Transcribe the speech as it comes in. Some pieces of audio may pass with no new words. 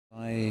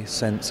I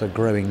sense a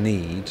growing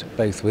need,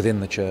 both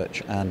within the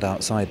church and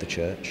outside the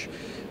church,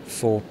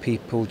 for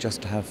people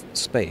just to have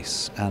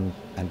space and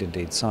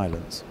indeed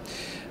silence.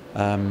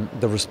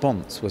 The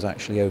response was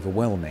actually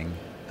overwhelming.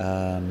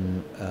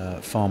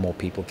 Far more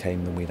people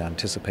came than we'd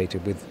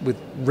anticipated, with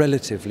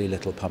relatively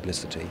little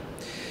publicity.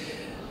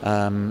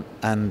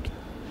 And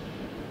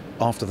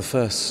after the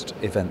first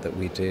event that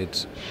we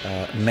did,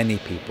 many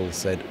people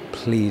said,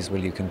 please will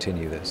you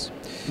continue this?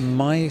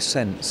 My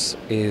sense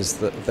is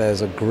that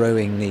there's a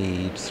growing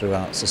need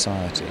throughout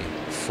society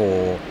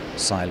for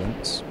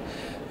silence.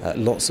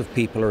 Lots of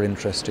people are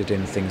interested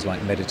in things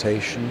like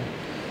meditation,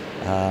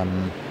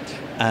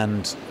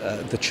 and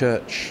the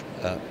church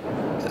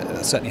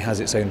certainly has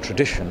its own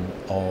tradition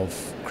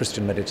of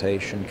Christian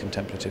meditation,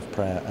 contemplative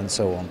prayer and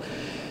so on.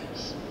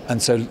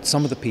 And so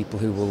some of the people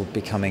who will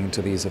be coming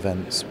to these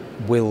events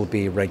will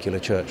be regular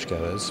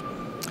churchgoers,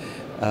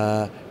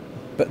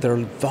 but there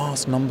are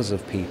vast numbers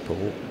of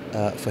people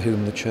for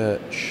whom the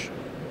church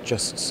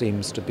just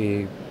seems to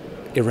be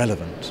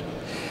irrelevant.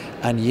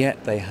 And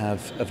yet they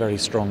have a very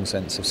strong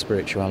sense of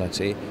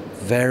spirituality,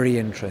 very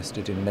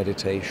interested in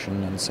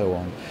meditation and so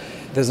on.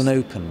 There's an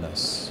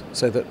openness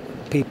so that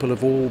people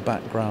of all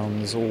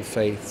backgrounds, all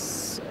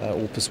faiths,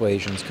 all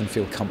persuasions can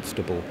feel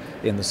comfortable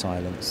in the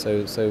silence.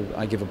 So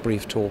I give a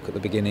brief talk at the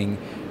beginning,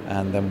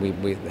 and then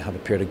we have a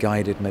period of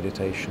guided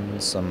meditation,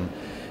 some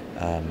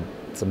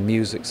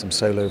music, some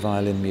solo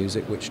violin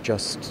music, which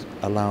just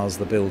allows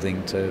the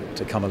building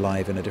to come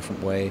alive in a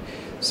different way,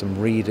 some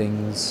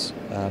readings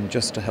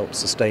just to help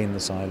sustain the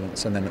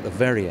silence, and then at the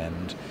very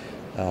end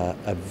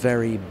a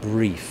very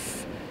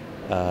brief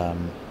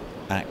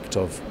act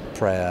of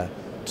prayer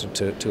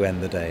to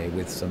end the day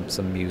with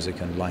some music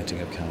and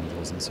lighting of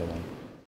candles and so on.